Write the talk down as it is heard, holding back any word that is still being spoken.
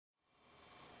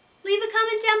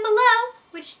down below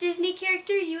which Disney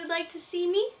character you would like to see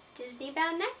me Disney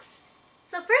bound next.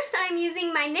 So first I'm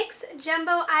using my NYX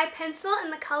Jumbo Eye Pencil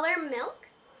in the color Milk.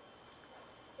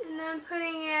 And then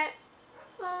putting it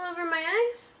all over my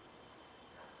eyes.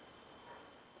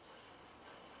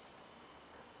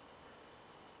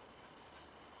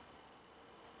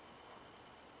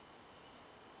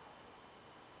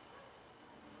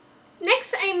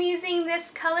 Next, I'm using this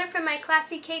color from my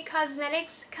Classy Kate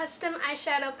Cosmetics custom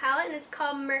eyeshadow palette, and it's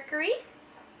called Mercury.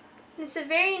 And it's a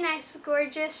very nice,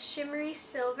 gorgeous, shimmery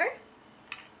silver.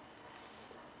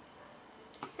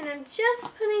 And I'm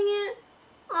just putting it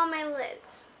on my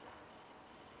lids.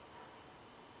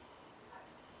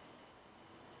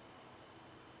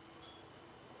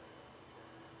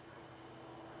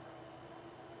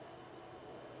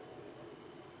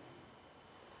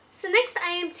 So next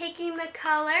I am taking the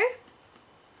color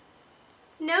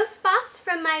No Spots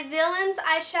from my Villains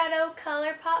eyeshadow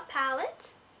Colourpop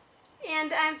palette.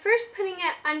 And I'm first putting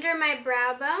it under my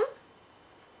brow bone.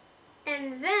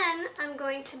 And then I'm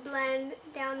going to blend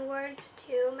downwards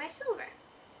to my silver.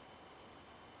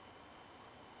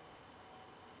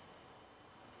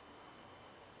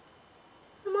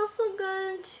 I'm also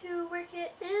going to work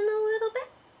it in a little bit.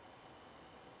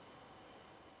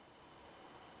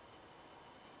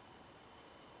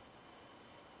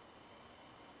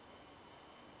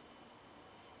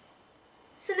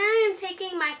 So now I'm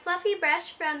taking my fluffy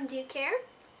brush from Ducare,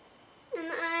 and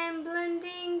I'm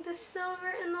blending the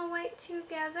silver and the white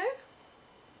together.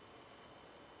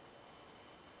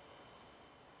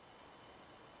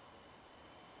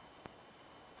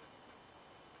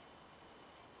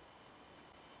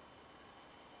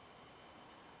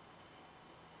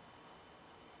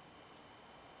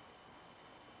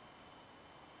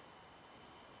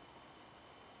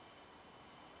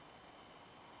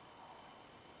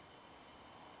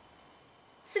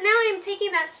 So now I'm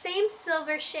taking that same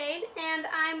silver shade and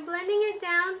I'm blending it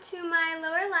down to my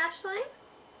lower lash line.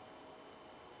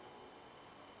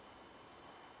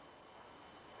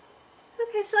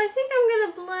 Okay, so I think I'm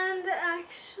going to blend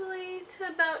actually to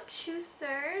about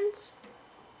 2/3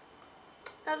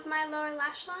 of my lower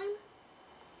lash line.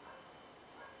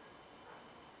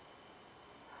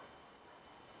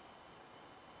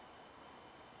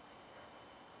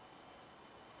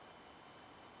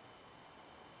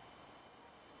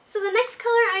 So the next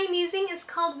color I'm using is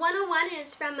called 101, and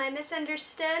it's from my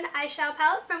Misunderstood eyeshadow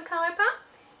palette from Colourpop.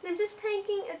 And I'm just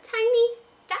taking a tiny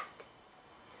dot.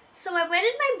 So I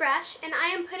wetted my brush and I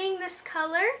am putting this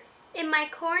color in my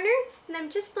corner, and I'm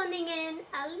just blending in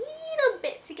a little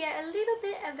bit to get a little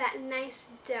bit of that nice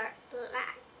dark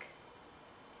black.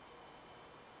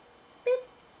 Boop.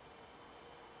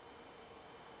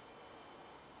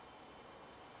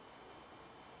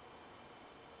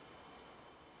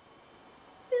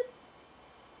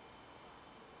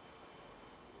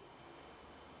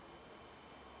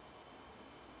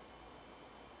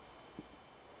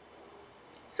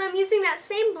 So I'm using that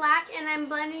same black and I'm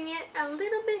blending it a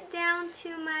little bit down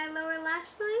to my lower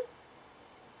lash line.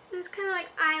 And it's kind of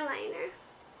like eyeliner.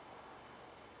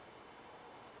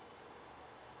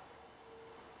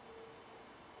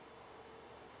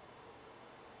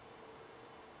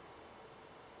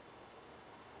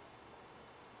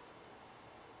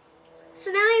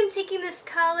 So now I'm taking this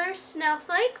color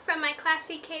Snowflake from my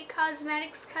Classy Kate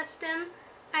Cosmetics custom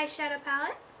eyeshadow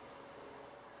palette.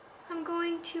 I'm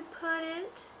going to put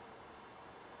it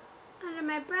under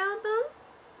my brow bone,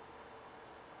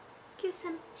 give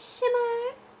some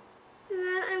shimmer, and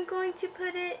then I'm going to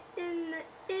put it in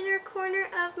the inner corner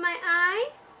of my eye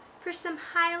for some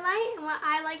highlight, and what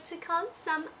I like to call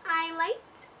some eye light.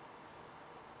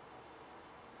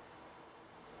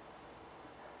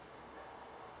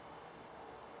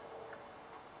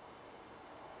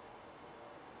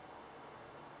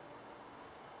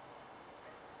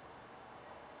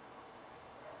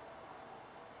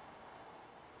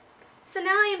 So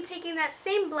now I am taking that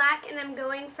same black and I'm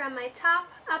going from my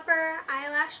top upper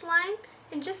eyelash line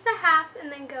and just the half and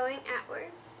then going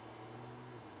outwards.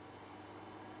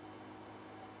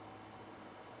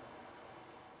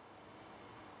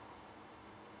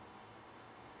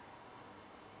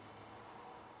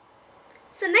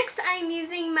 So next I'm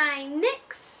using my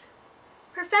NYX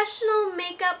Professional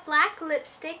Makeup Black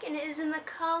Lipstick, and it is in the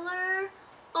color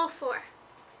 04.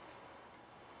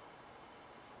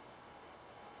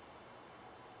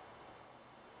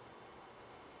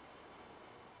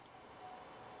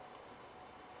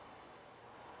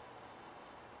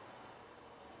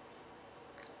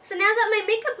 So now that my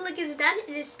makeup look is done,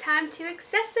 it is time to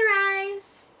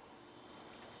accessorize.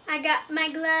 I got my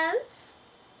gloves,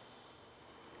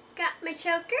 got my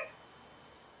choker,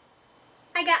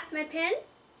 I got my pin.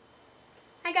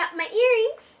 I got my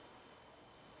earrings.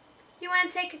 You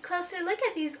want to take a closer look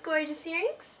at these gorgeous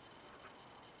earrings?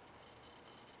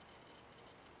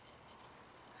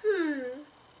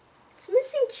 It's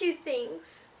missing two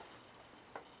things.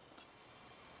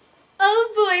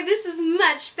 Oh boy, this is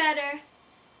much better.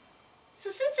 So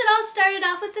since it all started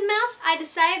off with the mouse, I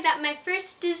decided that my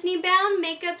first Disney-bound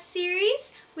makeup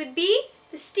series would be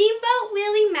the Steamboat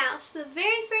Willie mouse, the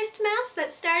very first mouse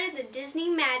that started the Disney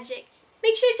magic.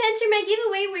 Make sure to enter my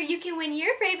giveaway where you can win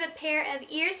your favorite pair of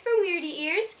ears from Weirdy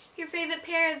Ears, your favorite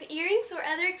pair of earrings or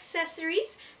other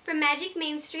accessories from Magic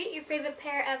Main Street, your favorite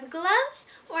pair of gloves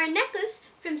or a necklace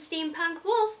from Steampunk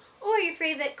Wolf, or your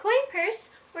favorite coin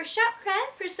purse or shop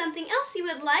cred for something else you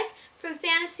would like from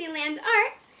Fantasyland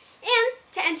Art.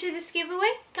 And to enter this giveaway,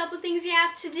 a couple things you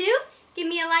have to do. Give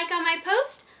me a like on my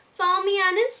post, follow me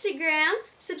on Instagram,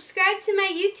 subscribe to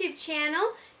my YouTube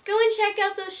channel, go and check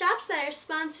out those shops that are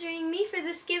sponsoring me for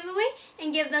this giveaway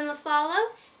and give them a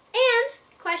follow. And,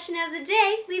 question of the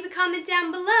day, leave a comment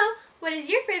down below. What is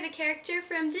your favorite character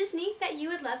from Disney that you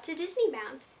would love to Disney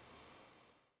bound?